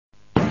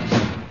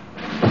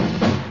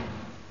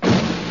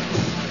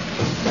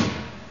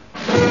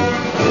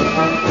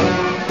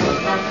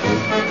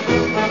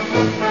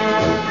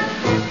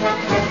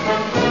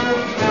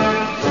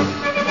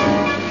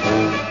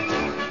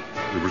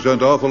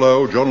present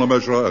Arthelou, John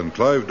lamezhra, and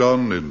Clive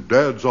Dunn in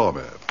Dad's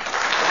Army.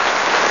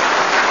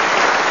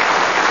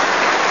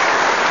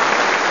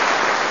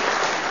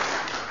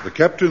 The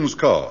Captain's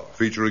Car,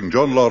 featuring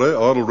John Lorre,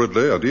 Arnold,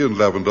 Ridley, and Ian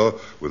Lavender,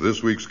 with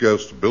this week's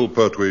guests Bill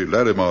Pertwee,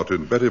 Larry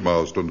Martin, Betty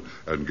Marsden,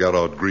 and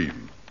Gerard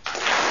Green.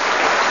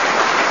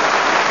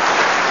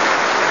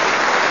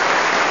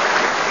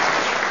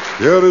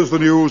 Here is the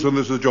news, and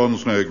this is John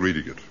Snagg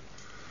reading it.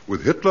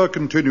 With Hitler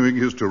continuing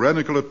his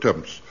tyrannical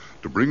attempts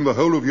to bring the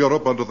whole of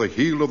Europe under the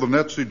heel of the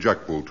Nazi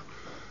jackpot,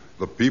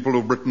 the people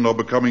of Britain are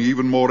becoming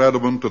even more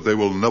adamant that they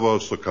will never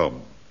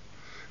succumb.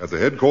 At the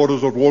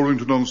headquarters of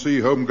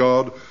Warrington-on-Sea Home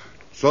Guard,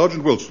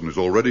 Sergeant Wilson is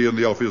already in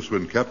the office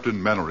when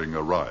Captain Mannering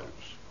arrives.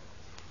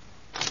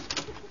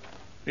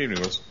 Evening,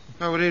 Wilson.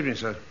 Oh, good evening,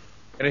 sir.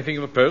 Anything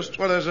in the post?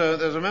 Well, there's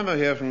a memo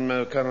here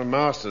from Colonel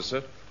Masters,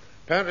 sir.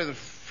 Apparently the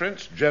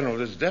French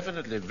general is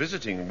definitely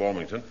visiting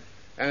Wilmington,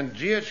 and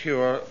GHQ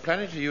are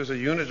planning to use a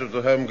unit of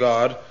the Home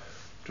Guard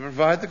to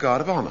provide the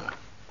guard of honor.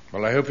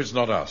 Well, I hope it's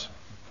not us.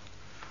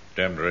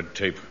 Damned red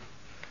tape.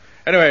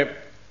 Anyway,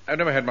 I've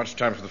never had much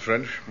time for the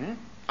French.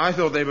 I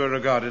thought they were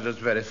regarded as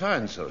very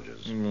fine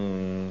soldiers.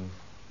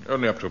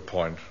 Only up to a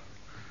point.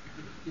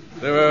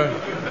 They were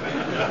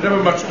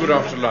never much good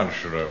after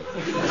lunch, you know.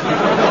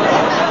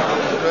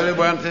 Really,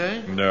 weren't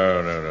they?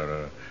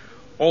 No.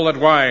 All that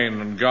wine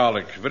and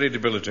garlic, very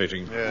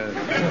debilitating. Yes.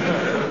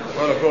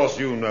 Well, of course,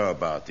 you know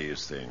about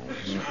these things.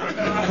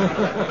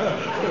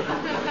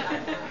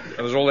 And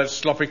there's all that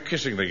sloppy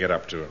kissing they get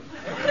up to.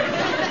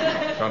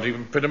 Can't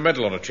even pin a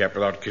medal on a chap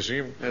without kissing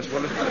him. Yes,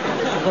 well,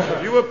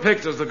 if you were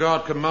picked as the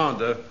guard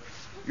commander,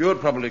 you would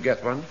probably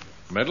get one.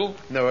 Medal?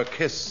 No, a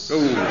kiss.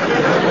 Oh.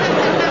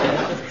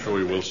 Sure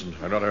you, Wilson.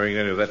 I'm not having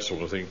any of that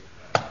sort of thing.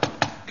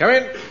 Come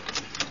in.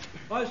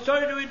 I'm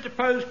sorry to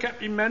interpose,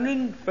 Captain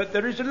Mannering, but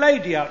there is a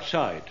lady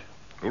outside.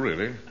 Oh,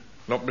 really?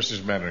 Not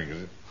Mrs. Mannering,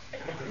 is it?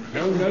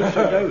 No,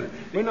 sir, no.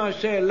 When I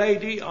say a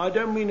lady, I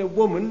don't mean a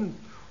woman,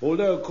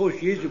 although, of course,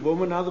 she is a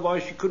woman,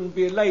 otherwise she couldn't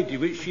be a lady,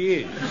 which she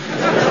is. What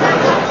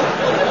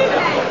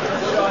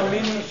I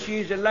mean is she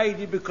is a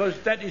lady because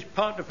that is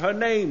part of her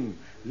name,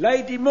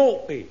 Lady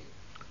Maltby.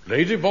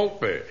 Lady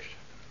Maltby?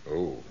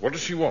 Oh, what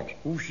does she want?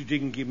 Oh, she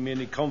didn't give me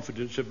any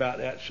confidence about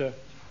that, sir.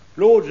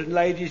 Lords and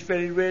ladies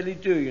very rarely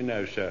do, you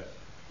know, sir.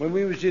 When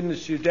we was in the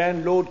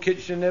Sudan, Lord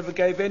Kitchener never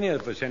gave any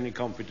of us any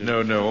confidence.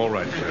 No, all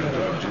right,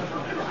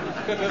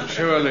 sir.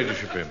 Show her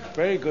ladyship in.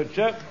 Very good,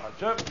 sir. Right,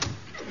 sir.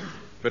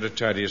 Better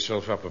tidy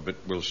yourself up a bit,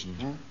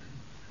 Wilson.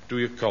 Do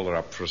your collar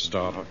up for a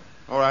start.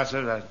 All right,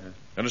 sir. Right.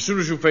 And as soon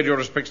as you've paid your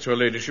respects to her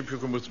ladyship, you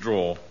can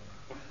withdraw.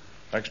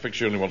 I expect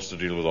she only wants to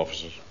deal with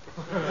officers.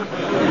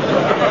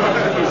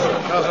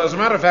 As a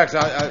matter of fact,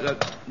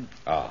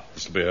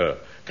 This'll be her.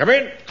 Come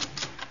in.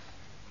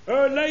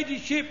 Her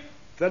ladyship,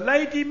 the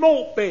Lady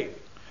Maltby.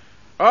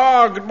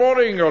 Good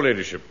morning, your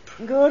ladyship.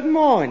 Good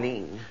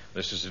morning.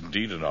 This is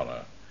indeed an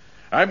honor.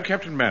 I'm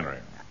Captain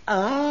Mannering.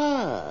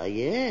 Ah,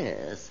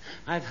 yes.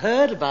 I've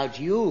heard about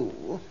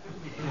you.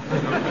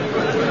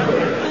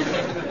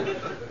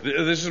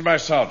 This is my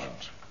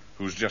sergeant,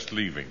 who's just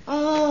leaving.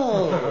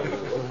 Oh,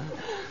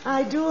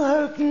 I do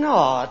hope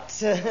not.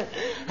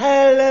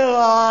 Hello,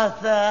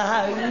 Arthur.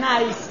 How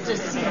nice to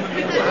see you.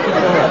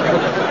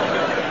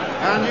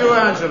 And you,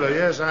 Angela,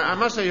 yes. I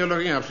must say you're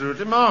looking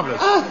absolutely marvellous.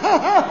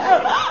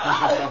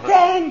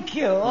 Thank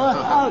you.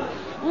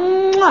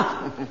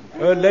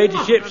 Her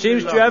ladyship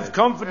seems to have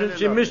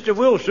confidence in Mr.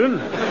 Wilson.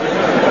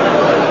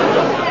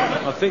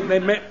 I think they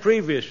met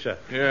previous, sir.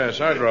 Yes,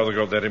 I'd rather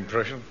got that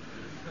impression.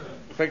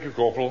 Thank you,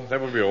 Corporal.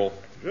 That will be all.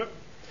 Yep.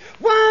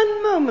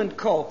 One moment,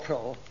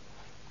 Corporal.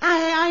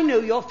 I know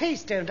your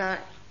face, don't I?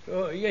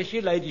 Yes,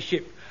 your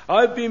ladyship.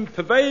 I've been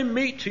purveying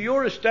meat to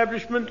your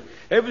establishment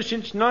ever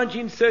since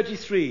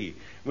 1933,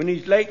 when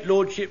his late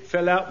lordship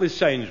fell out with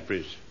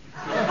Sainsbury's.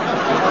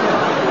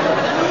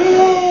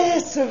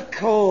 Yes, of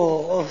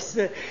course.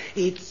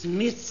 It's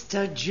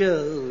Mr.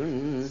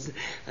 Jones.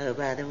 Oh,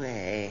 by the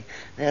way,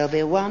 there'll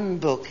be one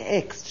book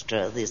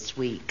extra this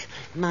week.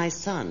 My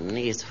son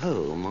is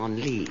home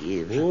on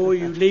leave. Oh,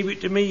 you leave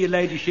it to me, your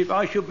ladyship.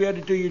 I shall be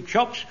able to do your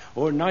chops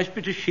or a nice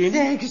bit of shin.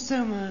 Thank you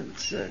so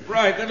much.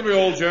 Right, that'll be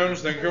all,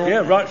 Jones. Thank you.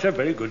 Yeah, right, sir.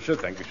 Very good, sir.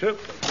 Thank you, sir.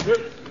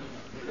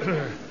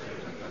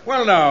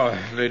 Well, now,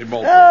 Lady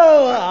Maltby.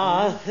 Oh,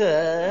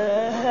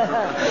 Arthur.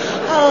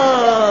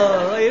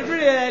 Oh, it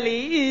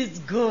really is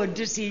good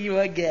to see you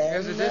again.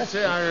 Yes, it is,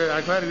 sir.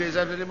 I quite agree. It's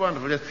absolutely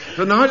wonderful. Yes.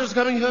 So now just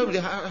coming home.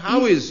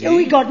 How is he? Oh,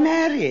 he got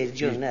married,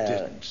 you know.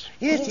 Did.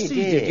 Yes, he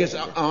did. Yes,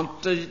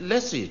 Aunt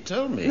Leslie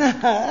told me.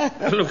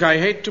 Look, I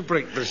hate to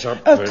break this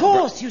up. Of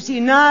course, you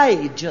see,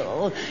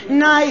 Nigel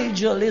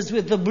is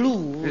with the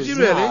Blues. Is he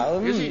really? now.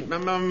 Is he?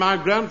 My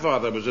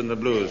grandfather was in the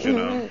Blues, you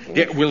know.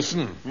 Yeah,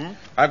 Wilson.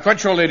 I'm quite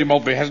sure Lady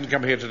Maltby hasn't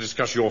come here to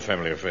discuss your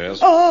family affairs.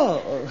 Oh,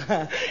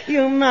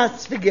 you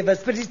must forgive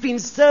us, but it's been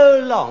so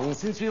long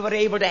since we were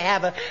able to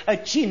have a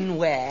chin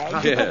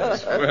wag.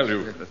 Yes. Well,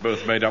 you've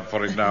both made up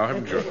for it now,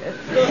 haven't you?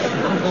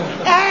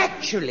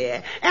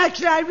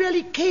 Actually, I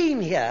really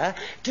came here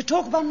to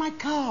talk about my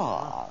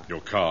car. Your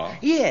car?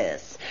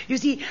 Yes. You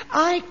see,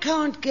 I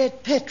can't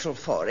get petrol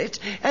for it,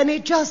 and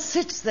it just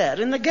sits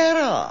there in the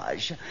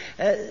garage.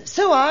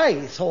 So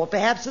I thought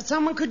perhaps that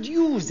someone could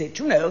use it,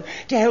 to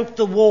help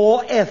the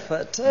war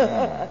effort.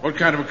 What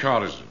kind of a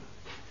car is it?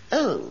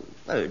 Oh,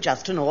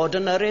 just an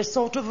ordinary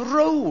sort of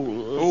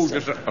Rolls. Oh,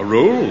 just a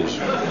Rolls?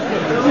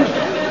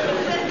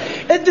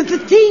 The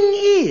thing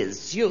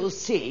is, you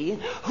see,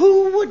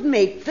 who would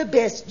make the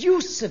best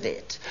use of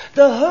it?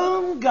 The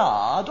Home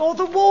Guard or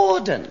the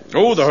Warden?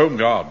 Oh, the Home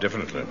Guard,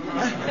 definitely.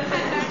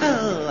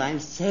 Oh, I'm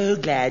so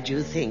glad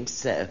you think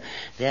so.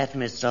 That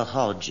Mr.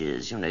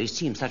 Hodges, he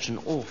seems such an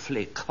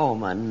awfully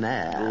common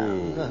man.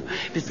 Ooh.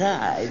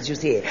 Besides, you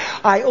see,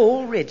 I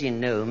already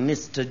know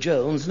Mr.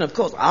 Jones, and of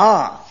course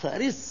Arthur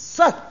is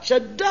such a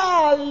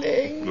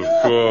darling.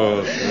 Of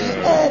course.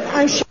 Yeah.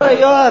 I'm sure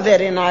you're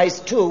very nice,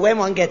 too, when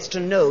one gets to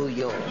know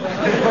you.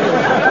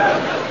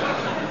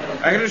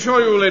 I can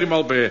assure you, Lady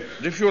Maltby,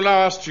 that if you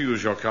allow us to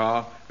use your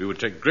car, we will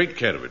take great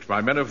care of it.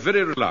 My men are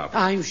very reliable.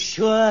 I'm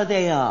sure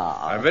they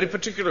are. I'm very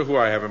particular who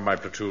I have in my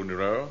platoon,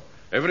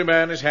 Every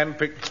man is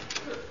handpicked.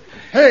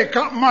 Hey,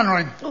 Captain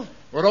Mannering. Oh.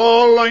 We're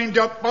all lined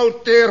up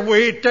out there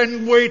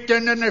waiting,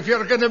 and if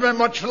you're going to be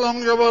much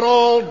longer, we're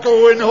all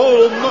going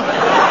home.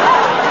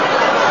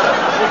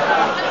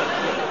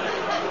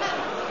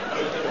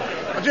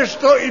 I just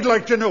thought you'd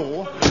like to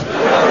know.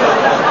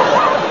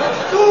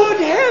 Good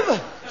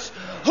heavens!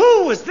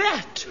 Who was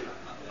that?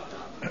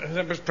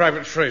 That was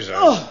Private Fraser.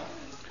 Oh.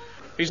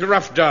 He's a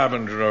rough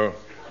diamond,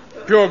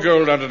 Pure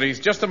gold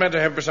underneath. Just the man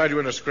to have beside you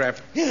in a scrap.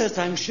 Yes,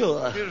 I'm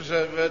sure. Yes,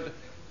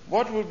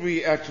 what would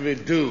we actually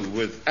do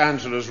with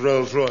Angela's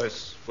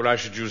Rolls-Royce? Well, I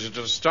should use it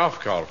as a staff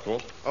car, of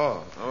course.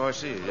 Oh, I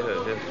see.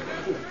 Yes.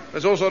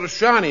 There's all sort of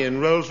shiny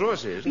in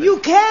Rolls-Royces, isn't You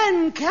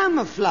can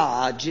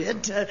camouflage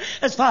it,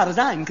 as far as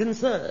I'm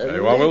concerned. There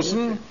you are,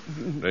 Wilson.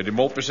 Lady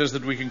Maltby says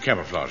that we can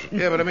camouflage it.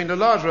 Yeah, but I mean, the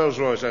large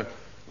Rolls-Royce,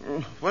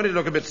 won't it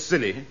look a bit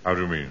silly? How do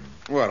you mean?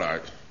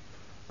 Well,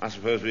 I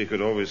suppose we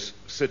could always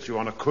sit you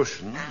on a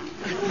cushion. Sit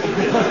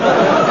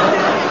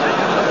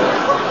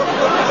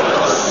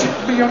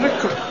me on a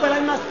cushion? Well, I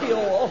must be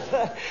off.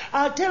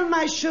 I'll tell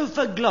my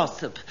chauffeur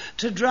Glossop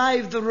to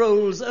drive the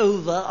Rolls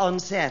over on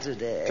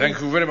Saturday. Thank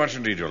you very much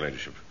indeed, Your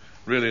Ladyship.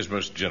 Really is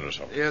most generous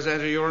of you. Yes,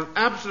 Andrew, you're an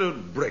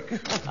absolute brick.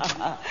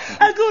 Goodbye,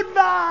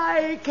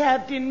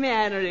 Captain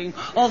Mannering.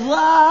 Au revoir,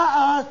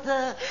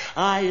 Arthur.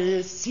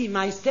 I'll see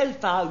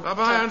myself out.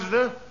 Bye-bye,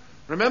 Angela.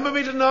 Remember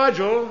me to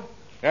Nigel.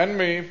 And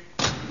me.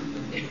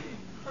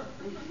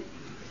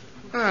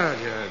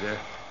 Dear.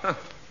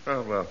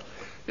 Oh, well.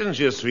 Isn't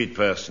she a sweet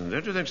person?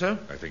 Don't you think so?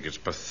 I think it's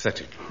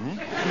pathetic.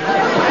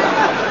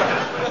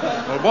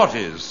 Well, what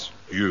is?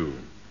 You.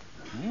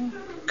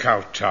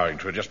 Kowtowing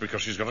to her just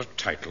because she's got a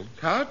title.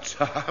 I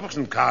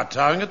wasn't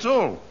kowtowing at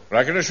all. Well,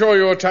 I can assure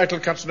you a title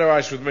cuts no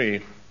ice with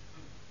me.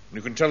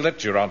 You can tell that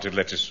to your Auntie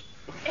Lettuce.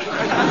 There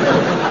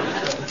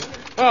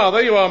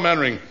you are,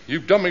 Mannering.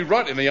 You've done me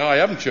right in the eye,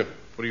 haven't you?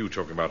 What are you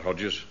talking about,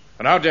 Hodges?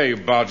 And how dare you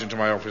barge into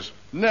my office?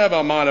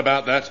 Never mind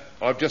about that.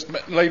 I've just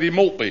met Lady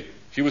Maltby.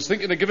 She was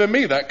thinking of giving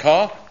me that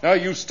car. Now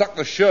you stuck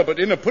the sherbet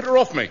in and put her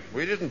off me.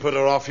 We didn't put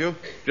her off you.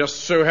 Just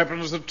so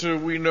happens that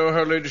we know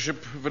her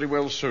ladyship very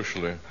well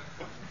socially.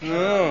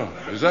 Oh,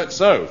 is that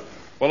so?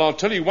 Well, I'll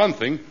tell you one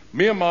thing.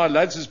 Me and my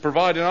lads is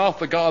providing half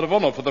the guard of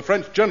honour for the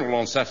French general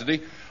on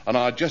Saturday, and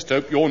I just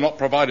hope you're not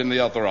providing the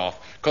other half,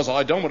 because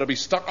I don't want to be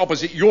stuck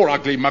opposite your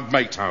ugly mug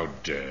mate. How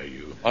dare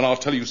you? And I'll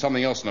tell you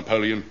something else,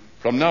 Napoleon.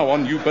 From now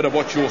on, you better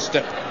watch your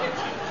step.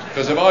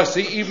 Because if I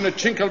see even a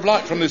chink of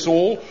light from this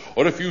hall,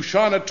 or if you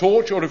shine a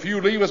torch, or if you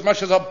leave as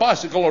much as a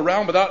bicycle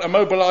around without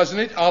immobilising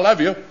it, I'll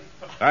have you.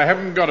 I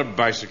haven't got a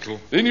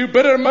bicycle. Then you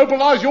better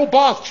immobilise your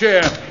bath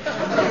chair.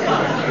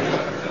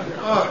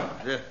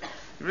 Yeah.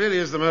 He really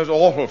is the most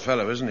awful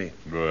fellow, isn't he?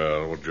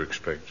 Well, what do you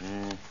expect?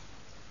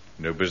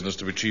 No business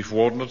to be chief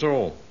warden at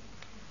all.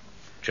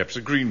 Chap's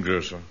a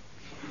greengrocer.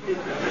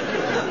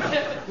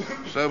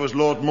 So was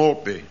Lord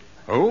Maltby.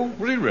 Oh,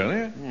 was he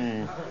really?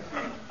 In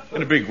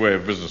a big way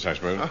of business, I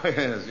suppose. Oh,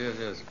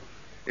 yes.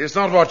 It's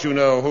not what you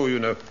know, who you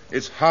know.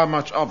 It's how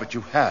much of it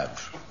you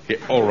have. Yeah,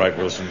 all right,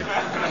 Wilson.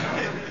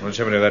 Let's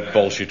have any of that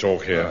bullshit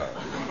talk here.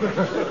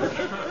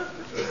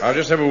 I'll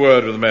just have a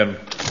word with the men.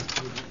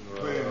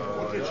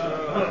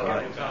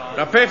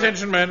 Now, pay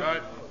attention, men.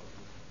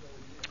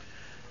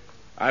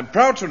 I'm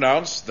proud to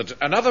announce that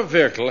another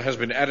vehicle has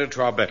been added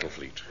to our battle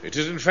fleet. It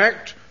is, in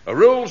fact, a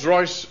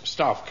Rolls-Royce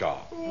staff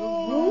car.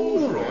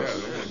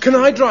 Can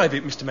I drive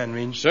it, Mr.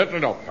 Mannering?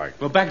 Certainly not,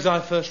 Pike. Well, bag's I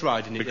first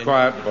ride in it, Be then.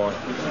 quiet, boy.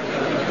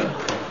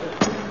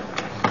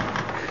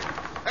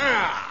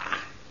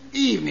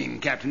 Evening,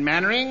 Captain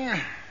Mannering.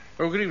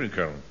 Oh, good evening,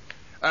 Colonel.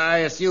 I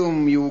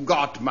assume you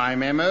got my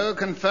memo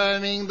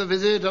confirming the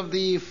visit of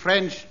the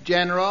French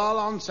general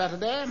on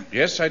Saturday?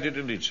 Yes, I did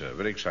indeed, sir.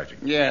 Very exciting.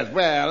 Yes,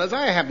 well, as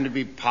I happen to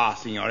be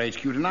passing your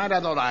HQ tonight,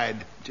 I thought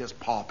I'd just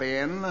pop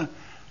in,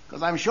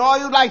 because I'm sure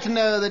you'd like to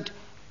know that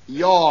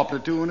your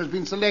platoon has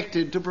been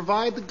selected to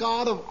provide the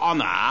guard of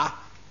honor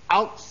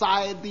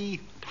outside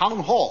the town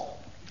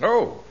hall.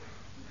 Oh,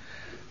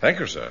 Thank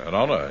you, sir. An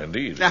honour,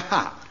 indeed.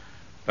 Aha.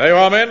 There you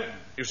are, men.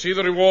 You see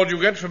the reward you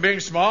get for being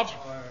smart?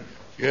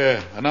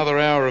 Yeah, another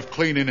hour of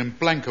cleaning and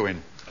blancoing.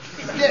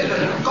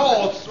 Yes, of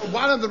course,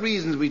 one of the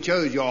reasons we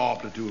chose your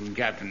platoon,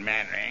 Captain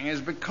Mannering, is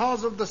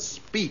because of the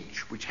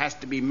speech which has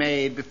to be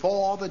made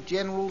before the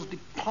General's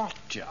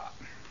departure.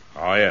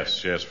 Ah,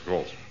 yes, of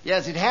course.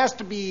 Yes, it has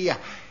to be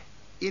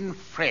in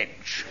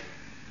French.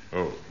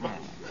 Oh.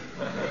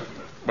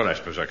 Well, I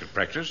suppose I could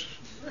practice.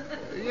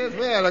 Yes,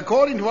 well,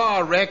 according to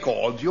our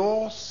records,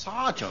 your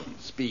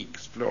sergeant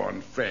speaks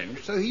fluent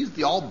French, so he's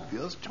the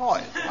obvious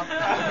choice.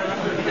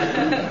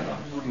 I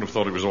wouldn't have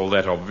thought it was all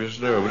that obvious,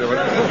 no.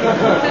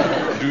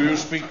 Do you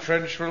speak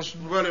French,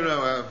 Wilson? Well, you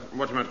know,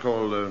 what you might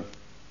call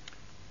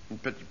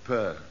petit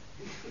peu.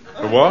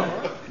 The what?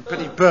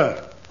 Petit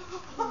peu.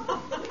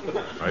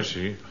 I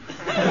see.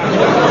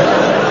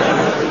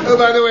 Oh,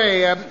 by the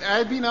way,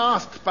 I've been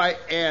asked by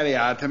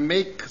Area to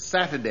make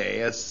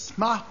Saturday as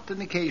smart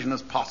an occasion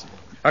as possible.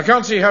 I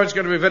can't see how it's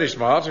going to be very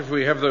smart if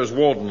we have those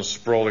wardens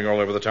sprawling all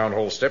over the town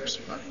hall steps.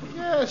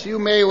 Yes, you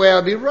may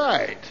well be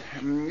right.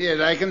 Yes,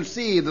 I can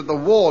see that the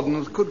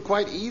wardens could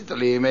quite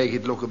easily make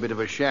it look a bit of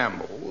a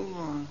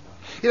shambles.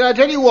 Yes, I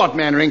tell you what,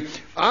 Mannering,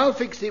 I'll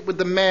fix it with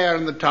the mayor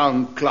and the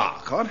town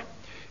clerk, huh?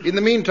 In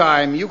the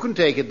meantime, you can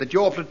take it that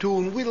your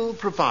platoon will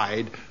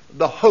provide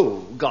the whole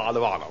guard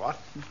of honour, what?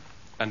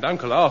 And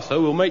Uncle Arthur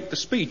will make the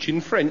speech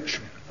in French.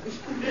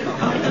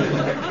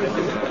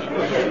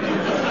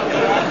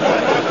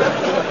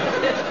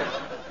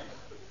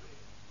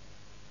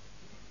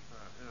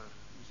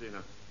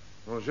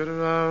 Mon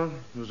général,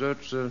 nous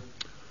autres...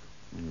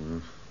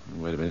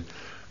 wait a minute.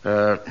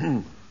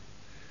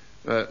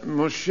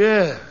 Mon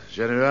cher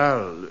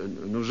général,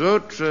 nous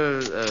autres...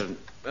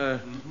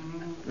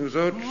 nous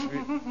autres...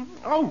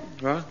 Oh,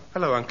 What?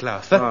 hello, Uncle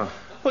Arthur.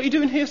 What are you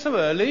doing here so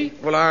early?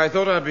 Well, I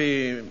thought I'd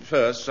be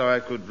first so I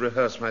could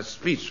rehearse my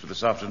speech for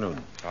this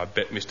afternoon. I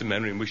bet Mr.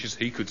 Mannering wishes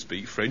he could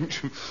speak French,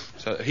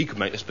 so that he could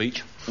make a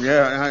speach.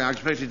 Yeah, I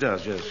expect he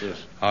does, yes.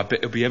 I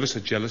bet he'll be ever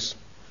so jealous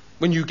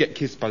when you get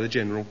kissed by the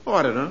General. Oh,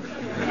 I don't know.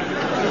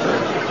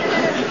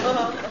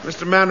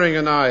 Mr. Mannering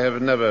and I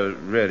have never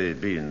really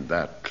been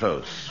that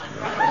close. All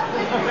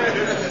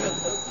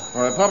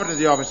right, pop it to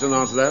the office and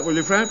answer that, will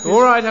you, Frank?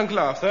 All right, Uncle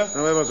Arthur.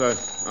 Oh, where was I?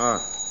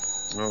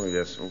 Oh,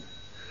 yes. Oh.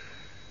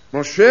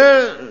 Mon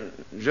cher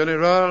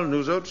général,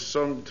 nous autres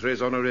sommes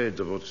très honorés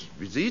de votre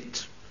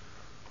visite.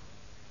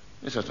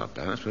 Yes, that's not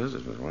bad, I suppose.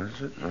 That's what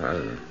is it?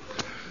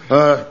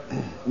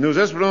 Nous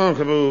espérons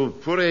que vous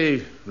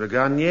pourrez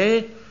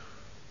regagner.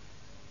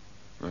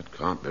 That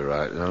can't be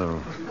right.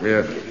 No.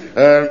 Yeah.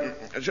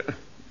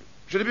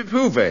 Should it be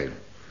Pouvet?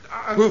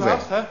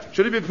 Arthur?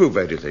 Should it be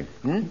Pouvet, do you think?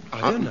 I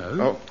don't know.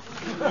 Oh.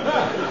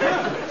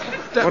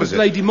 That What was is it?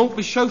 Lady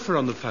Maltby's chauffeur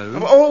on the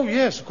phone. Oh,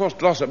 yes, of course,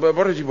 Glossop. But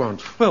what did he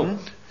want? Well,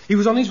 he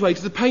was on his way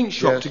to the paint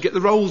shop Yes. to get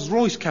the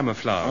Rolls-Royce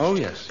camouflage. Oh,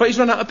 yes. But he's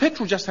run out of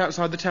petrol just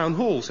outside the town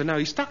hall, so now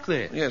he's stuck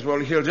there. Yes, well,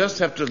 he'll just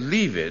have to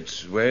leave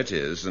it where it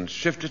is and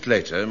shift it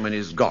later when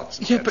he's got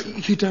some Yeah, petrol.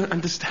 but you don't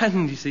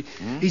understand, you see.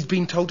 He's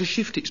been told to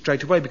shift it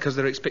straight away because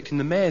they're expecting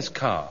the mayor's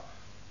car.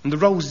 And the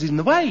Rolls is in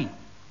the way.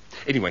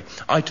 Anyway,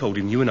 I told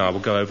him you and I will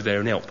go over there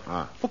and help.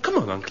 Ah. Well, come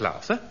on, Uncle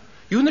Arthur.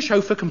 You and the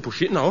chauffeur can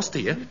push it and I'll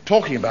steer.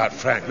 Talking about,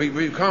 Frank,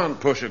 we can't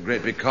push a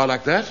great big car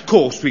like that. Of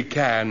course we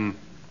can.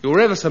 You're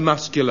ever so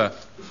muscular.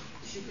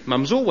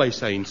 Mum's always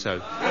saying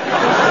so.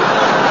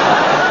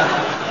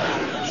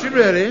 Is she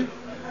really?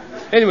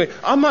 Anyway,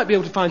 I might be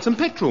able to find some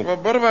petrol. Well,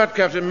 what about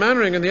Captain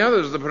Mannering and the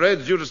others? The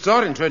parade's due to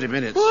start in 20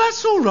 minutes. Well,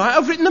 that's all right.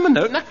 I've written them a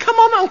note. Now, come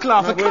on, Uncle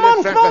Arthur. Now, Come really,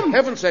 on, Frank, come on. For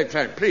heaven's sake,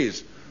 Frank,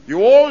 please.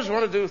 You always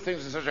want to do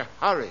things in such a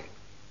hurry.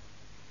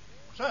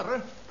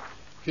 Sir,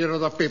 here are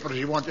the papers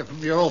you wanted from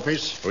your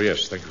office. Oh,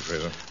 yes, thank you,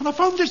 Fraser. And I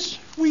found this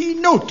wee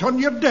note on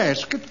your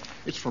desk.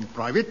 It's from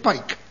Private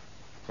Pike.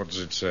 What does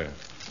it say?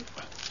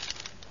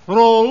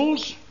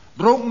 Rolls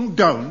broken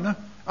down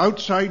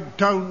outside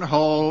town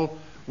hall.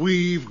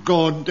 We've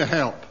gone to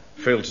help.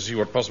 Failed to see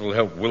what possible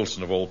help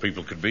Wilson, of all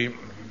people, could be.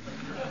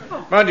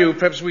 Mind you,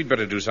 perhaps we'd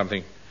better do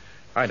something.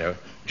 I know.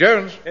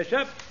 Jones, Yes,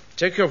 sir.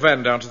 take your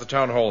van down to the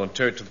town hall and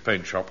tow it to the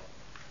paint shop.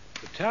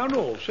 The town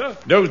hall, sir.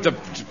 No, the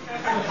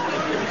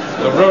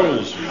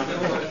Rolls.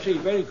 I see.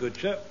 Very good,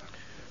 sir.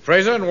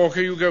 Fraser and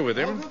Walker, you go with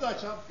him. do that,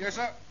 sir. Yes,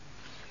 sir.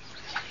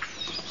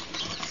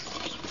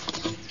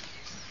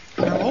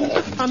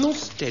 Funnel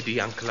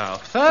steady, Uncle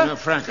Arthur. No,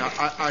 Frank,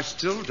 I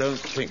still don't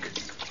think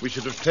we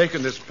should have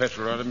taken this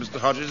petrol out of Mr.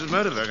 Hodges'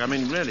 motorbike. I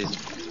mean, really.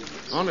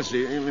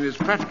 Honestly, I mean, it's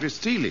practically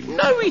stealing.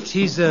 No, it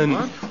isn't.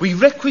 What? We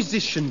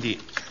requisitioned it.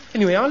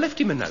 Anyway, I left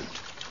him a note.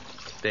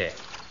 There.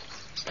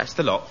 That's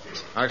the lot.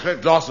 I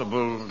expect Glossop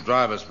will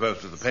drive us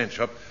both to the paint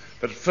shop.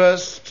 But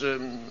first,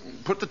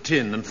 put the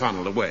tin and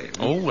funnel away.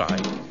 All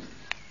right.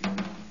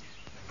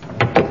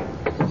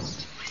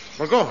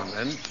 Well, go on,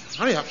 then.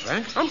 Hurry up,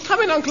 Frank. I'm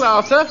coming, Uncle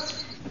Arthur.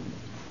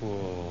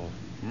 Oh.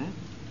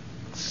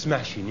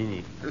 Smashing,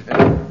 isn't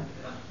it?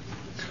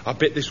 I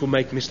bet this will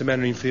make Mr.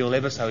 Mannering feel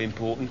ever so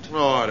important.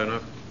 Oh, I don't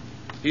know.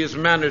 He has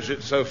managed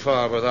it so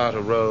far without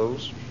a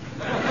Rolls.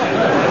 All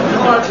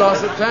right,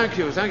 Glossop, thank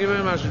you. Thank you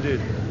very much indeed.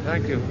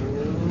 Thank you.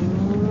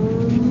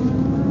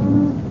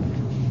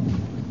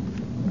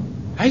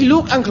 Hey,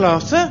 look, Uncle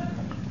Arthur.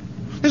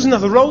 There's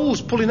another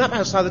Rolls pulling up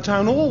outside the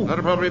town hall.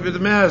 That'll probably be the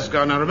mayor's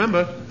car. Now,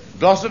 remember,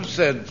 gossip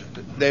said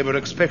they were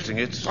expecting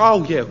it.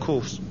 Oh, yeah, of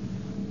course.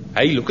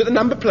 Hey, look at the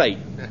number plate.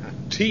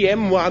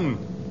 TM1.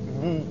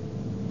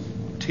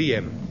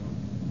 TM.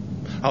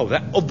 Oh,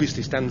 that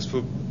obviously stands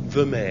for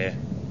the mayor.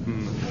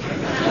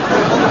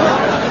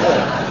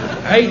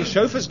 Hey, the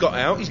chauffeur's got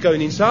out. He's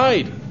going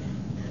inside.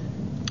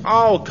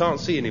 Oh, can't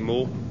see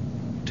anymore.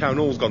 Town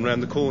hall's gone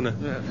round the corner.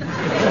 Yeah.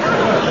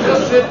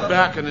 Just sit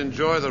back and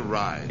enjoy the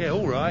ride. Yeah,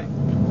 all right.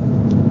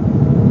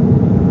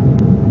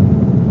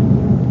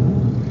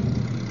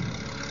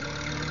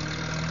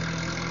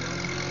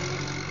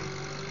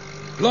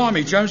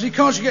 Blimey, Jonesy,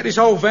 can't you get this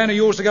old van of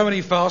yours to go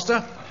any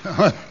faster?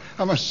 I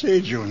must say,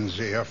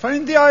 Jonesy, I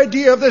find the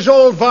idea of this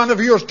old van of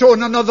yours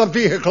towing another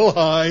vehicle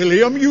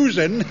highly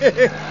amusing.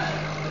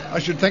 I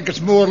should think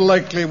it's more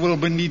likely we'll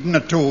be needing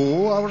a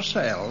tow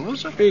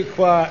ourselves. Be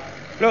quiet.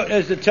 Look,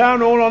 there's the town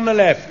hall on the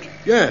left.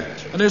 Yeah,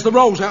 and there's the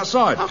Rolls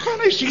outside. How can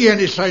I see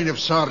any sign of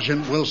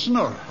Sergeant Wilson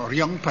or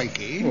young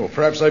Pikey? Well,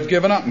 perhaps they've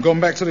given up and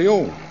gone back to the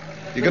hall.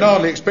 You can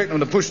hardly expect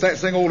them to push that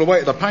thing all the way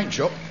to the paint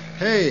shop.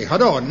 Hey,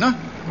 hold on.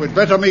 We'd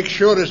better make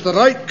sure it's the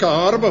right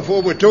car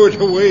before we tow it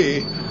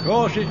away. Of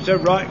course it's the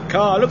right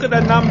car. Look at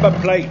the number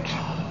plate.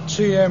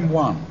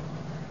 TM1.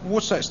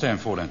 What's that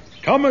stand for then?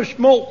 Thomas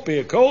Maltby,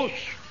 of course.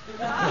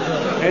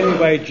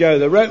 Anyway, Joe,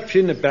 the rope's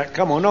in the back.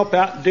 Come on, hop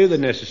out and do the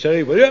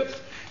necessary, will you?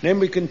 Then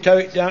we can tow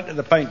it down to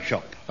the paint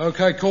shop.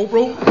 OK,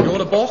 Corporal, you're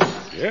the boss?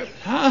 Yep.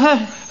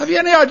 Have you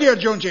any idea,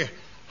 Jonesy,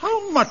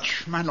 how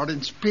much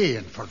Manolint's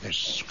paying for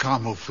this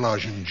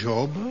camouflaging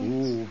job?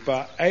 Ooh,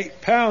 about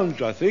 £8,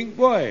 I think.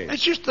 Why?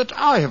 It's just that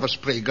I have a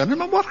spray gun in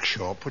my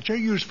workshop, which I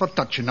use for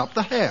touching up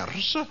the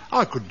hairs.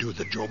 I could do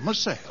the job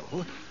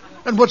myself.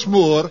 And what's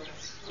more,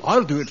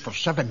 I'll do it for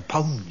 £7.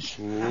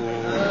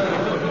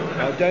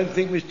 I don't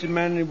think Mr.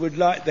 Manley would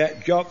like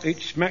that, Jock.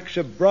 It smacks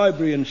of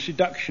bribery and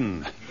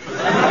seduction.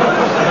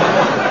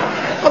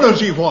 I don't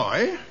see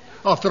why.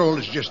 After all,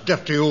 it's just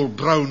dirty old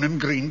brown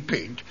and green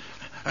paint.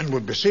 And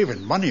we'll be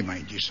saving money,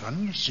 mind you,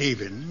 son.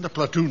 Saving the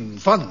platoon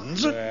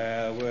funds.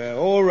 Well,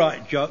 all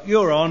right, Jock.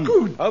 You're on.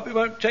 Good. Hope it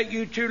won't take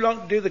you too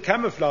long to do the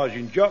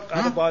camouflaging, Jock.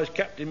 Huh? Otherwise,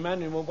 Captain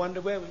Manning will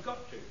wonder where we've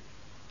got to.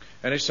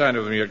 Any sign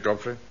of them yet,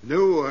 Godfrey?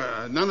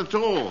 No, none at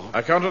all.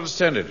 I can't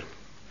understand it.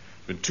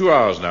 It's been 2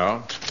 hours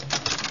now.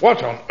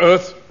 What on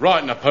earth?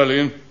 Right,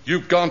 Napoleon.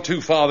 You've gone too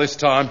far this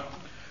time.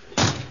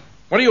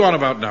 What are you on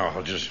about now,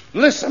 Hodges?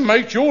 Listen,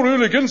 mate, your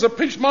hooligans have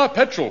pinched my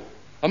petrol.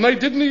 And they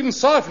didn't even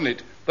siphon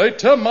it. They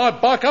turned my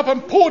bike up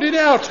and poured it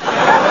out.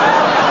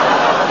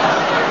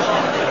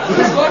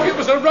 It's like it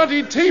was a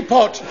ruddy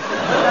teapot.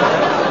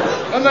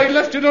 And they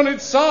left it on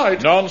its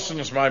side.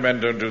 Nonsense, my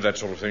men don't do that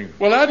sort of thing.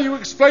 Well, how do you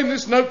explain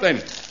this note,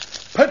 then?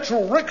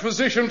 Petrol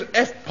requisitioned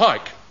F.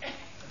 Pike.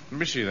 Let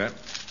me see that.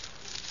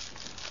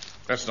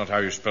 That's not how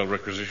you spell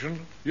requisitioned.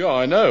 Yeah,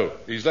 I know.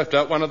 He's left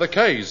out one of the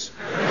K's.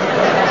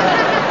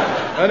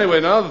 Anyway,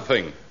 another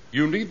thing.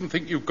 You needn't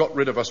think you've got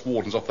rid of us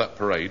wardens off that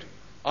parade.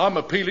 I'm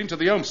appealing to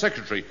the Home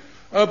Secretary.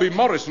 Herbie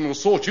Morrison will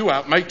sort you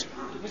out, mate.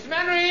 Mr.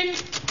 Mannering!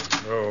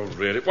 Oh,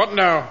 really? What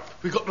now?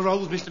 We've got the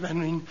Rolls, Mr.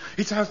 Mannering.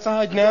 It's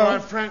outside now. All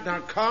right, Frank,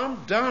 now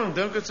calm down.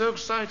 Don't get so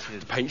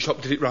excited. The paint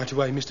shop did it right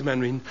away, Mr.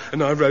 Mannering.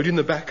 And I rode in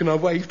the back and I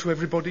waved to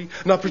everybody.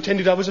 And I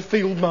pretended I was a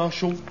field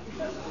marshal.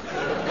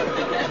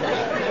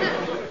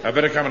 I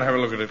better come and have a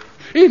look at it.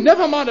 Hey,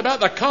 never mind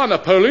about the car,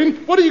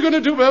 Napoleon. What are you going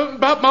to do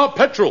about my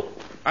petrol?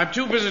 I'm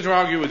too busy to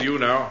argue with you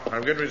now.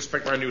 I'm going to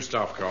inspect my new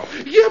staff car.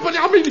 Yeah, but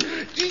I mean...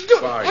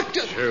 By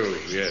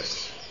Jove,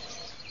 yes.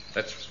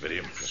 That's very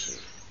impressive.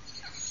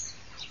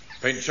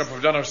 Paint shop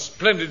have done a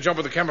splendid job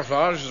with the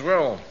camouflage as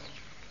well.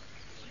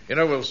 You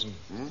know, Wilson,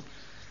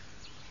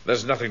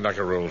 there's nothing like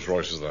a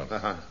Rolls-Royce, is there?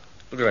 Uh-huh.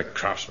 Look at that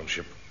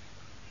craftsmanship.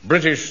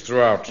 British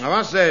throughout. I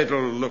must say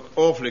it'll look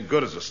awfully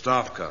good as a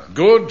staff car.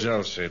 Good?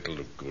 I'll say it'll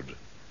look good.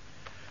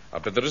 I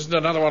bet there isn't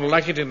another one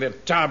like it in the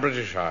entire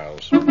British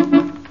Isles.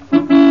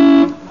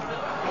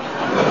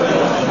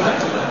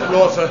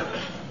 Lord, sir,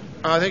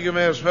 I think you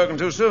may have spoken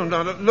too soon.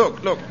 Now,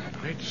 look.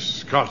 Great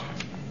Scott.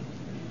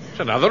 It's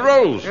another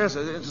Rolls. Yes,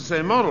 it's the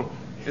same model.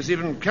 It's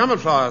even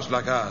camouflaged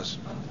like ours.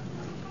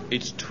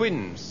 It's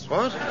twins.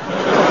 What?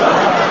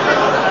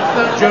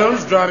 Now,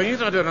 Jones driving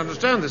it? I don't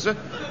understand this, sir.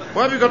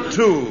 Why have you got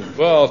two?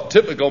 Well,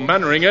 typical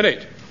Mannering,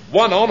 innit?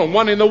 One on and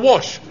one in the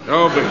wash.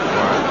 Oh, be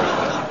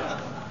quiet.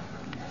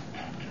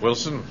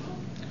 Wilson,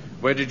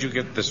 where did you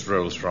get this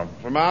Rolls from?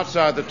 From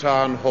outside the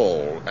town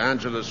hall.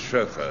 Angela's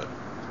chauffeur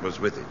was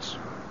with it.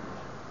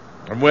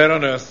 And where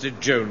on earth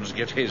did Jones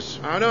get his?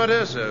 I have no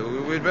idea, sir.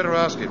 We'd better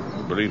ask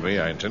him. Believe me,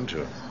 I intend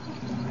to.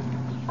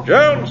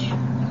 Jones!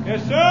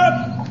 Yes,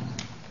 sir?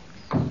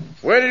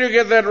 Where did you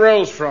get that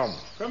Rolls from?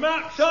 From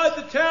outside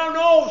the town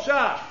hall,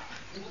 sir.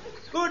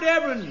 Good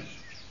heavens.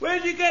 Where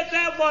did you get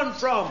that one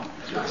from?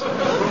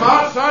 From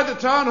outside the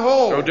town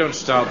hall. Oh, don't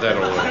start that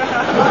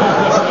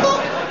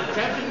already.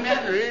 Captain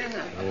Mannering.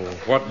 Oh,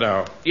 what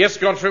now? Yes,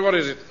 Godfrey, what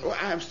is it? Oh,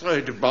 I'm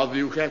sorry to bother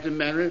you, Captain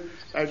Mannering.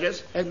 I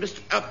just had Mr.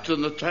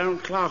 Upton, the town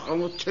clerk, on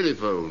the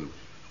telephone.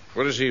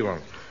 What does he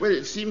want? Well,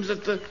 it seems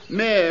that the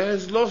mayor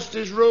has lost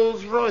his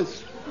Rolls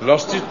Royce.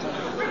 Lost it?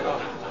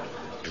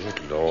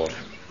 Good Lord.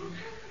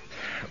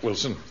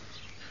 Wilson,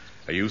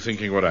 are you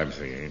thinking what I'm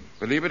thinking?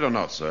 Believe it or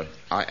not, sir,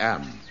 I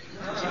am.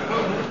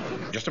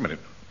 Just a minute.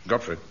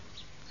 Godfrey,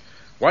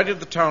 why did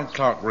the town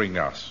clerk ring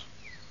us?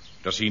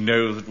 Does he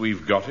know that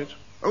we've got it?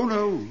 Oh,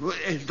 no,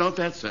 it's not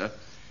that, sir.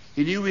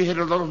 He knew we had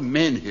a lot of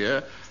men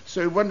here, so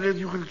he wondered if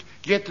you could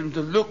get them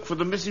to look for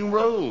the missing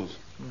rolls.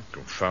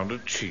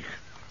 Confounded cheek.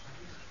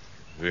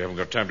 We haven't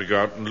got time to go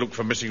out and look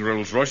for missing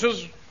Rolls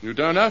Royces. You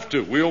don't have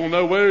to. We all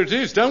know where it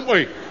is, don't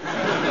we?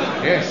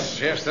 Yes,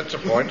 that's a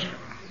point.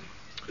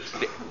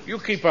 You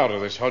keep out of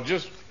this,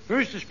 Hodges.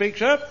 Who's to speak,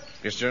 sir?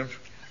 Yes, Jones?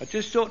 I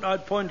just thought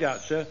I'd point out,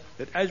 sir,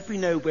 that as we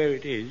know where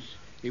it is,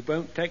 it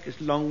won't take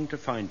us long to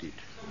find it.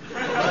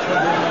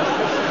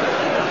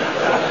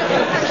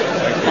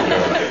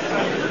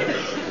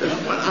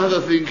 One other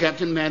thing,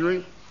 Captain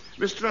Mannering.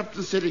 Mr.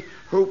 Upton said he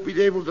hoped we'd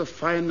be able to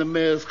find the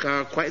mayor's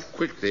car quite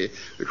quickly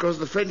because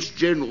the French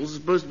generals are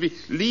supposed to be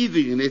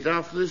leaving in it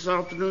after this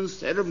afternoon's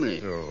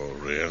ceremony. Oh,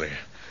 really?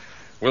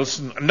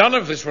 Wilson, none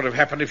of this would have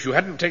happened if you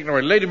hadn't taken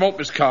away Lady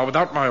Maltby's car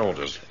without my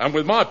orders. And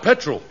with my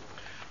petrol.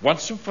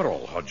 Once and for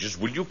all, Hodges,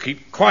 will you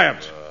keep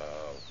quiet?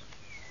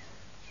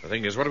 The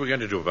thing is, what are we going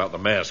to do about the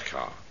mayor's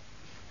car?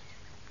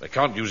 They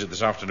can't use it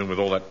this afternoon with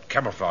all that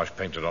camouflage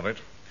painted on it.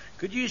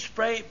 Could you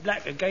spray it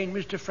black again,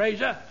 Mr.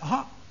 Fraser?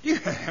 Yeah,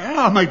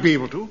 I might be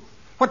able to.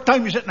 What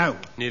time is it now?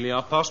 Nearly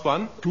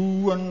 1:30.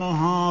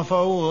 2.5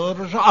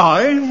 hours.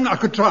 Aye, I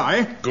could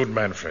try. Good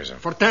man, Fraser.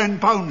 For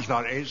 £10,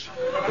 that is.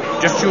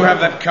 Just you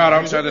have that car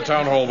outside the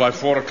town hall by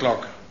 4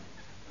 o'clock.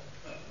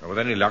 And with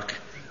any luck,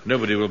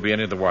 nobody will be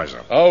any the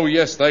wiser. Oh,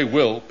 yes, they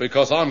will,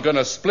 because I'm going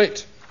to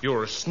split.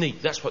 You're a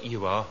sneak, that's what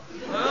you are.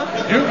 You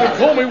can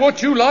call me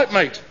what you like,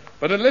 mate.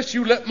 But unless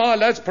you let my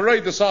lads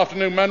parade this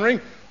afternoon, Mannering,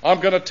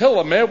 I'm going to tell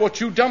the mayor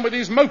what you've done with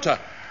his motor.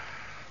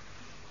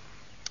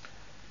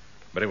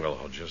 Very well,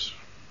 Hodges.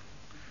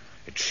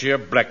 It's sheer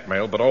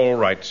blackmail, but all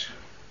right.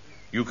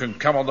 You can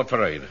come on the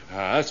parade.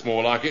 That's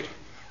more like it.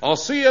 I'll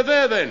see you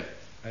there, then.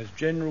 As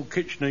General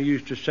Kitchener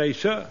used to say,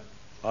 sir,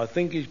 I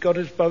think he's got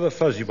us by the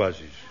fuzzy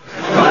wuzzies.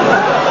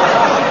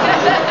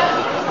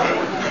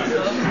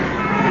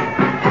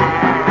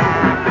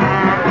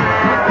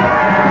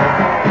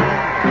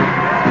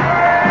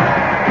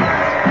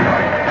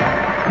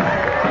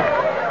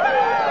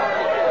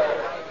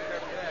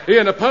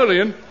 Here,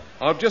 Napoleon,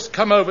 I've just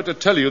come over to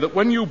tell you that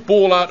when you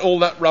bawl out all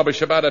that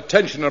rubbish about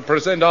attention and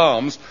present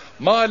arms,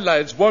 my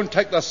lads won't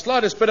take the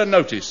slightest bit of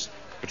notice.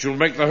 But you'll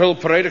make the whole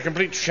parade a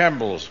complete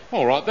shambles.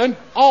 All right, then.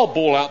 I'll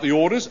bawl out the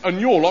orders,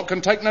 and your lot can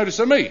take notice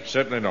of me.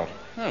 Certainly not.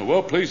 Oh,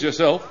 well, please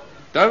yourself.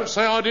 Don't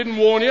say I didn't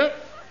warn you.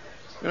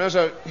 You know,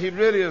 sir, he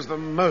really is the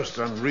most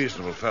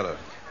unreasonable fellow.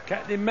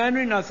 Captain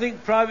Mannering, I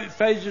think Private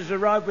Fraser's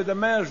arrived with the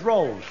mayor's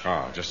rolls.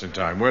 Ah, just in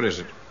time. Where is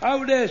it?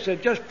 Over there, sir,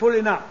 just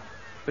pulling up.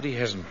 But he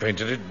hasn't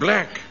painted it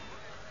black.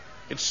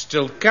 It's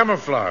still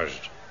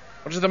camouflaged.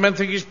 What does the man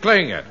think he's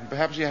playing at?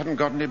 Perhaps he hadn't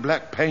got any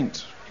black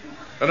paint.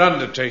 An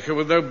undertaker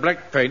with no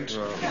black paint? It's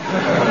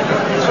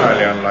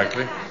highly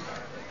unlikely.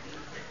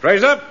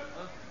 Fraser,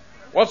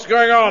 what's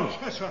going on?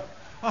 Yes, sir.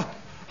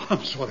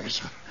 I'm sorry,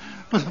 sir.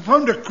 But I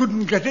found I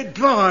couldn't get it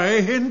dry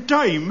in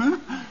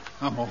time.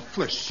 I'm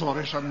awfully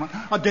sorry, sir.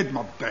 I did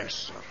my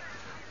best, sir.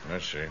 I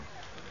see.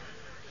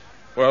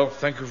 Well,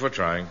 thank you for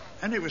trying.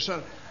 Anyway,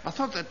 sir, I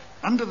thought that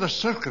under the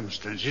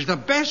circumstances, the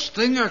best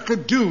thing I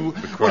could do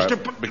was to...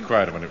 Be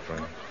quiet a minute,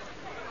 Frank.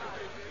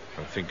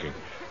 I'm thinking.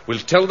 We'll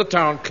tell the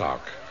town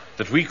clerk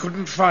that we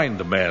couldn't find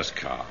the mayor's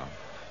car,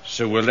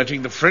 so we're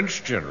letting the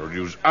French general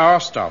use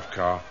our staff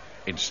car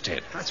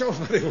instead. That's all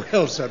very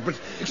well, sir, but...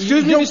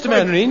 Excuse me, Mr.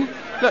 Mannering.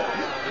 Look,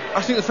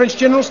 I think the French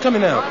general's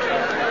coming out.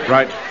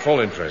 Right,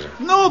 fall in, Fraser.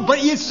 No,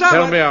 but you, sir...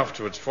 Tell me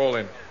afterwards, fall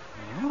in.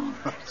 Oh,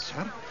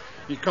 sir,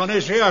 you can't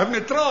say I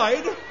haven't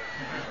tried.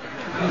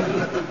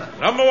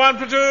 Number 1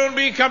 platoon,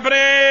 B company.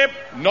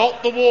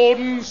 Not the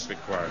wardens. Be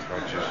quiet,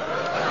 Hodges.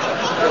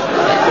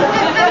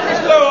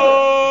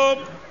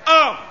 Slow.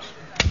 Arms.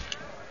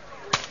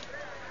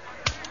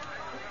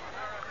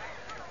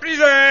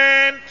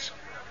 Present.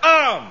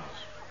 Arms.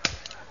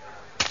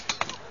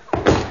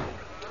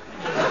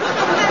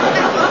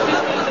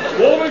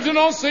 Warrington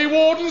on sea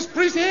wardens,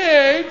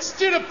 present.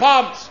 Still a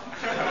pumps.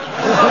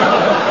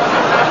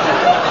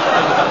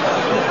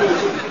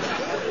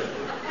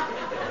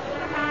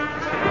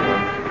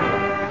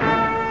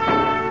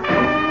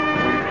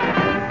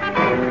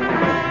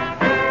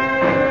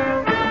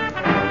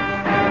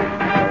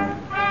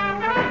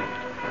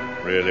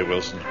 Really,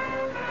 Wilson.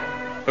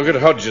 Look at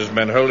Hodges'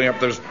 men holding up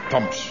those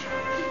pumps.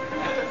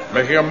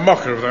 Making a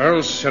mockery of the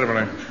whole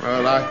ceremony.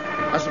 Well,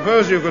 I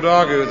suppose you could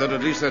argue that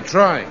at least they're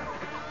trying.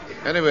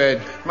 Anyway,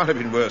 it might have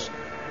been worse.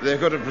 They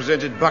could have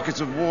presented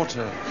buckets of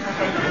water.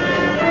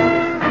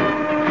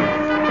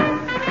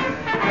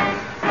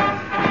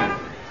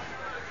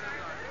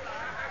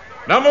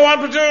 Number 1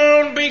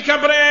 platoon, B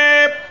company.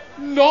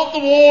 Not the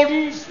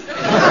wardens.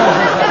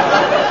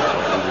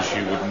 I wish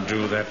you wouldn't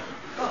do that.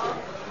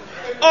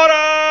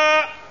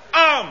 Order!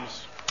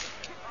 Arms!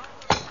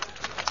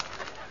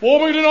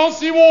 Warmington on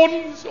sea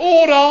wardens.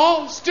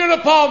 Order. Steer a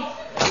pump.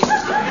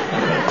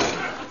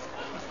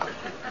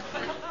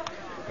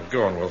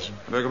 Go on, Wilson.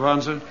 Beg your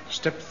pardon, sir?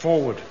 Step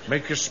forward.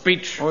 Make your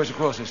speech. Oh, yes, of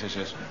course, yes.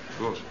 Of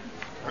course.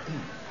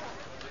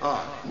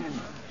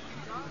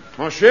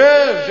 Mon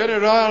cher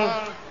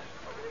General,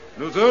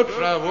 nous autres,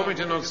 à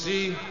Wilmington on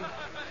sea,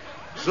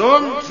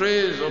 sommes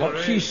très honorés.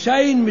 What's he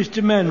saying,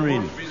 Mr.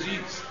 Mannering?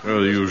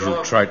 Oh, the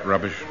usual trite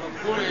rubbish.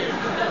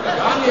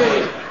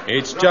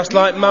 It's just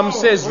like Mum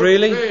says,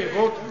 really.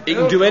 He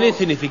can do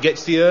anything if he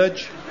gets the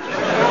urge.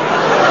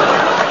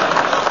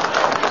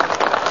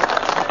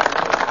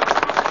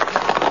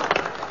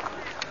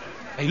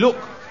 Hey, look.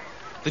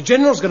 The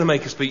General's going to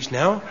make a speech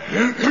now.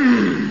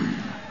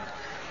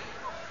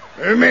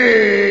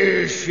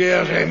 Mes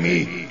chers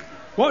amis.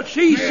 What's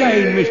he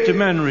saying, Mr.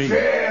 Mannering?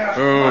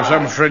 Oh,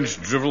 some French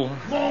drivel.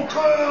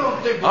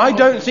 I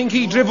don't think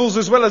he drivels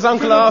as well as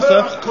Uncle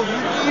Arthur.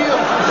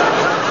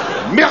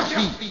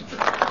 Merci.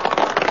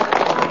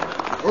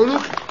 Oh,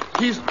 look,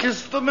 he's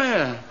kissed the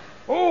mayor.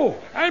 Oh,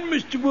 and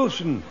Mr.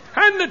 Wilson,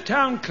 and the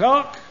town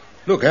clerk.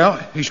 Look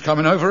out, he's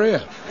coming over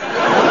here.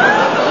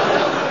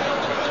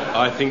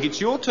 I think it's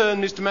your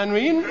turn, Mr.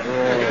 Mannering.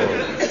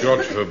 Oh,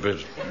 God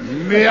forbid.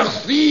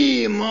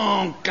 Merci,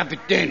 mon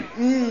capitaine.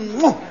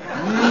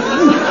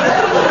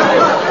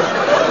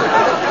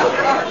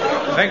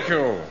 Thank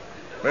you.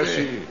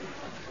 Merci.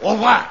 Au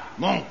revoir,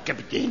 mon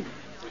capitaine.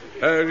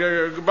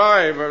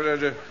 Goodbye,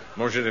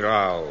 mon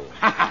général.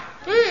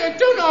 Hey,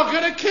 don't I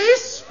get a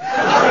kiss?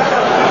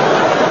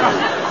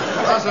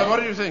 Arthur, what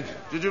did you think?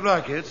 Did you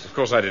like it? Of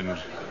course I didn't.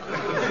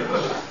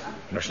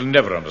 I shall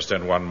never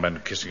understand one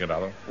man kissing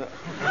another.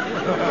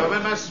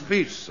 My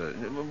speech, sir.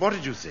 What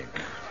did you think?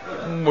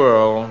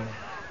 Well,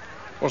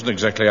 wasn't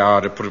exactly how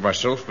I'd have put it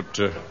myself, but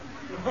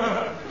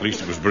at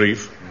least it was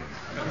brief.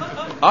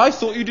 I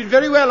thought you did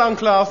very well,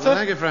 Uncle Arthur. Well,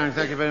 thank you, Frank.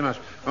 Thank you very much.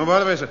 Oh, by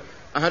the way, sir,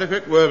 I had a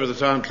quick word with the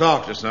town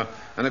clerk just now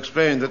and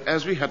explained that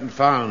as we hadn't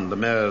found the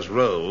mayor's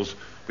rolls,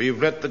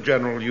 we've let the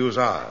General use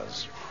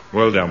ours.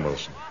 Well done,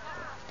 Wilson.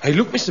 Hey,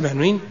 look, Mr.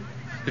 Mannering.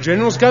 The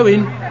General's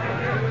going.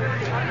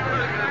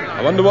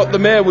 I wonder what the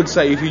mayor would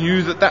say if he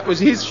knew that was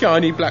his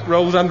shiny black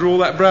rolls under all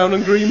that brown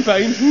and green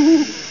paint.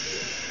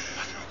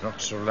 Not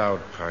so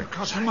loud, Pike.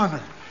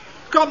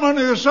 Come on,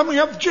 there's something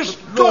I've just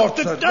got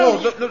to do.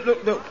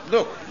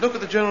 Look at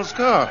the General's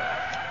car.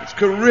 It's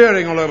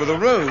careering all over the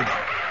road.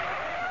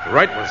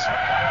 Right, Wilson.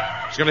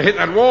 It's going to hit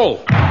that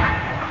wall.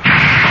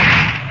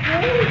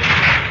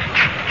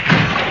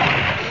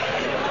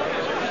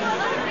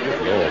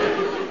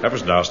 Lord, that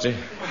was nasty.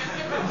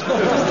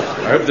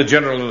 I hope the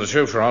General and the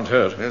chauffeur aren't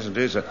hurt. Yes,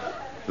 indeed, sir.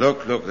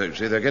 Look,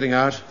 see, they're getting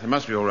out. They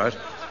must be all right.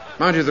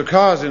 Mind you, the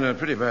car's in a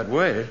pretty bad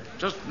way.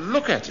 Just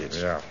look at it.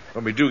 Yeah.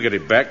 When we do get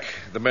it back,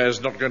 the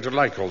mayor's not going to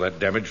like all that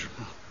damage.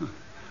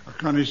 I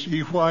can't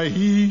see why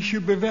he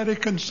should be very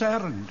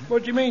concerned.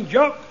 What do you mean,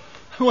 Jock?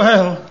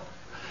 Well,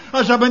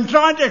 as I've been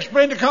trying to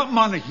explain to Captain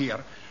Money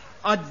here,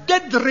 I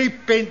did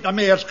repaint the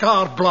mayor's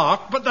car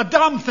black, but the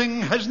damn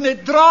thing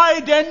hasn't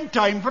dried in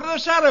time for the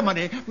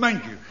ceremony.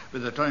 Mind you, by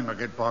the time I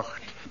get back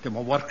to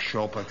my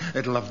workshop,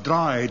 it'll have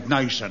dried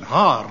nice and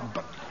hard,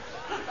 but...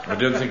 I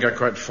don't think I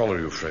quite follow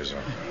you,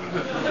 Fraser.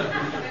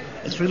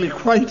 It's really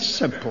quite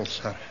simple,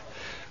 sir.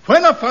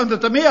 When I found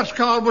that the mayor's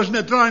car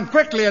wasn't drying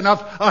quickly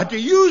enough, I had to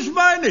use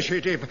my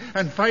initiative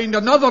and find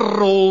another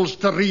rolls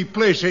to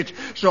replace it.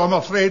 So I'm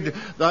afraid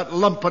that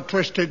lump of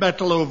twisted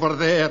metal over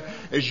there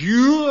is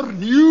your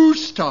new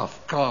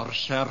staff car,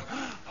 sir.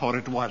 Or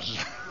it was.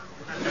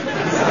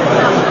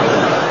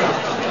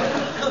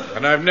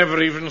 And I've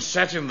never even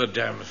sat in the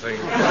damn thing.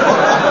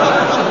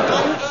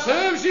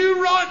 Serves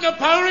you right,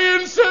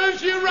 Napoleon.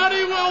 Serves you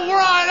ruddy well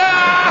right.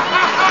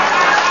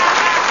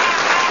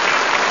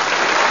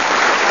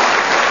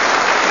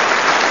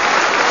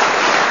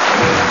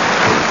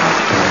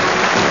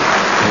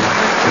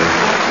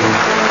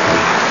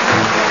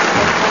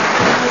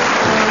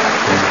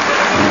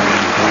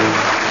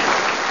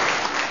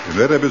 In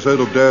that episode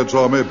of Dad's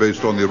Army,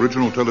 based on the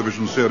original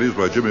television series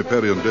by Jimmy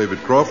Perry and David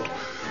Croft,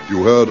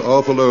 you heard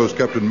arthelou as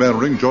Captain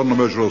Mannering, John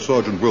lamezhra as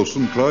Sergeant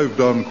Wilson, Clive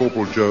Dunn,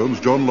 Corporal Jones,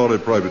 John Lorre,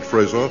 Private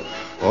Fraser,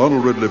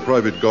 Arnold Ridley,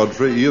 Private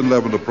Godfrey, Ian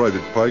Lavender,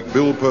 Private Pike,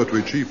 Bill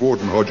Pertwee, Chief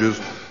Warden Hodges,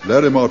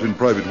 Larry Martin,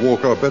 Private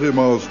Walker, Betty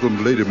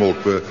Marsden, Lady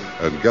Maltby,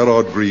 and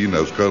Gerard Green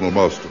as Colonel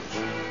Masters.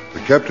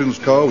 The Captain's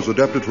Car was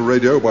adapted for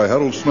radio by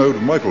Harold Snowd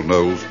and Michael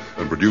Knowles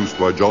and produced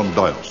by John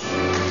Dias.